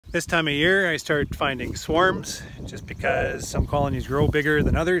This time of year I start finding swarms just because some colonies grow bigger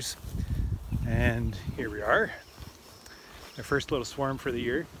than others. And here we are, our first little swarm for the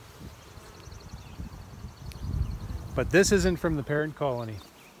year. But this isn't from the parent colony.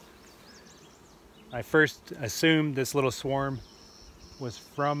 I first assumed this little swarm was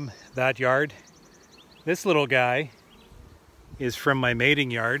from that yard. This little guy is from my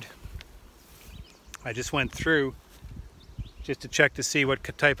mating yard. I just went through just to check to see what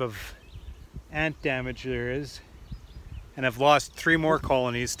type of ant damage there is, and I've lost 3 more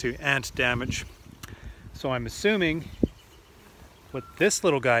colonies to ant damage. So I'm assuming what this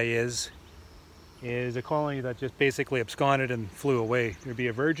little guy is a colony that just basically absconded and flew away. There'd be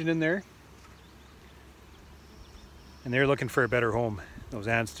a virgin in there, and they're looking for a better home. Those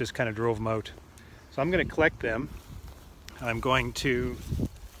ants just kind of drove them out. So I'm going to collect them. I'm going to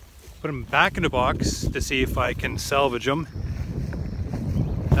put them back in a box to see if I can salvage them.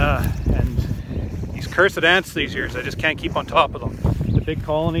 And these cursed ants these years, I just can't keep on top of them. The big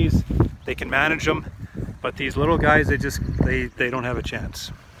colonies, they can manage them, but these little guys, they don't have a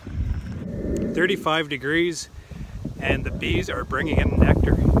chance. 35 degrees and the bees are bringing in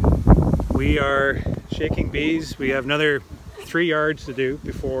nectar. We are shaking bees. We have another 3 yards to do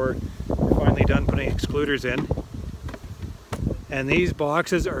before we're finally done putting excluders in. And these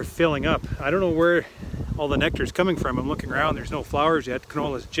boxes are filling up. I don't know where all the nectar is coming from. I'm looking around, there's no flowers yet.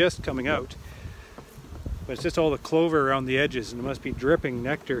 Canola's just coming out. But it's just all the clover around the edges, and it must be dripping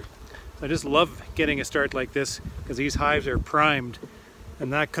nectar. So I just love getting a start like this because these hives are primed.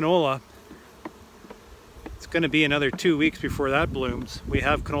 And that canola, it's going to be another 2 weeks before that blooms. We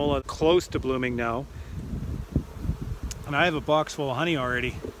have canola close to blooming now. And I have a box full of honey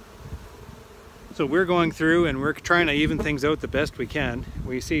already. So we're going through and we're trying to even things out the best we can.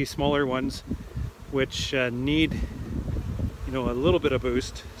 We see smaller ones which need, a little bit of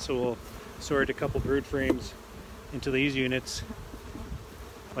boost. So we'll sort a couple brood frames into these units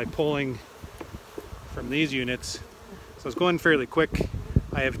by pulling from these units. So it's going fairly quick.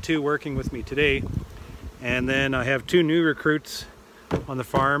 I have 2 working with me today, and then I have 2 new recruits on the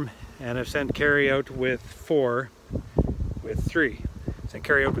farm, and I've sent Carrie out with 4, with 3. Sent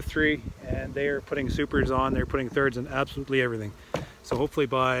Carrie out with 3, and they are putting supers on, they're putting thirds on absolutely everything. So hopefully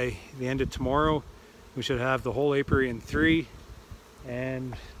by the end of tomorrow, we should have the whole apiary in 3,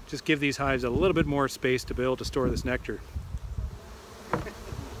 and just give these hives a little bit more space to be able to store this nectar.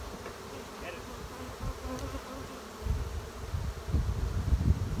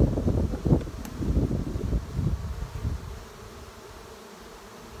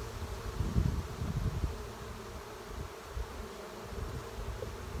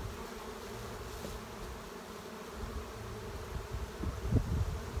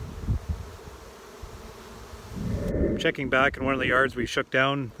 Checking back in one of the yards we shook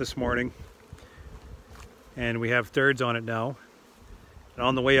down this morning, and we have thirds on it now. And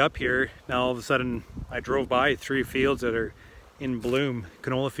on the way up here, now all of a sudden I drove by 3 fields that are in bloom,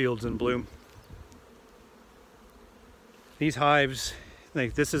 canola fields in bloom. These hives,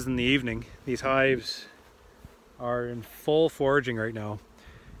 like this is in the evening, these hives are in full foraging right now.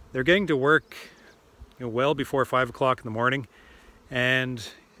 They're getting to work well before 5 o'clock in the morning, and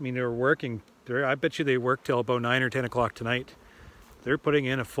I mean they're working. I bet you they work till about 9 or 10 o'clock tonight. They're putting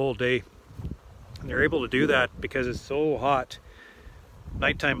in a full day. And they're able to do that because it's so hot.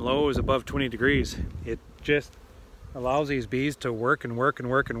 Nighttime low is above 20 degrees. It just allows these bees to work and work and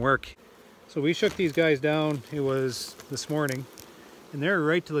work and work. So we shook these guys down, it was this morning, and they're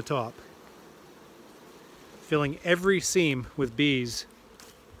right to the top, filling every seam with bees.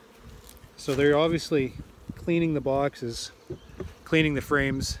 So they're obviously cleaning the boxes, cleaning the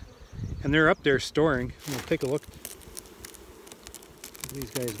frames, and they're up there storing. We'll take a look.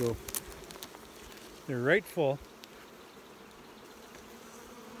 These guys go. They're right full.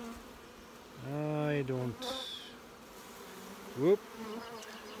 I don't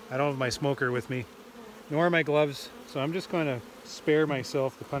have my smoker with me, nor my gloves, so I'm just going to spare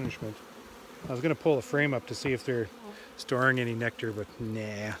myself the punishment. I was going to pull a frame up to see if they're storing any nectar, but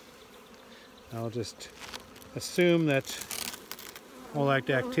nah. I'll just assume that all that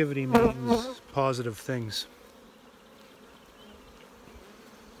activity means positive things.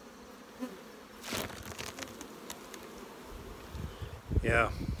 Yeah,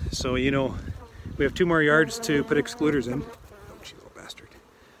 so we have 2 more yards to put excluders in. Oh, you little bastard.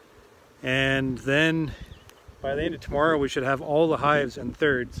 And then by the end of tomorrow we should have all the hives and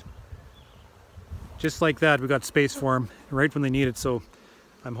thirds. Just like that, we got space for them right when they need it. So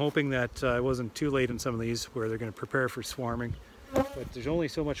I'm hoping that I wasn't too late in some of these where they're going to prepare for swarming. But there's only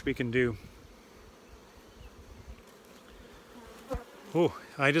so much we can do. Oh,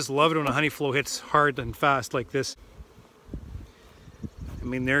 I just love it when a honey flow hits hard and fast like this. I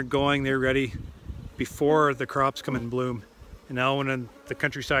mean, they're ready before the crops come in bloom. And now when the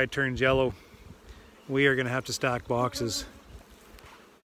countryside turns yellow, we are gonna have to stack boxes.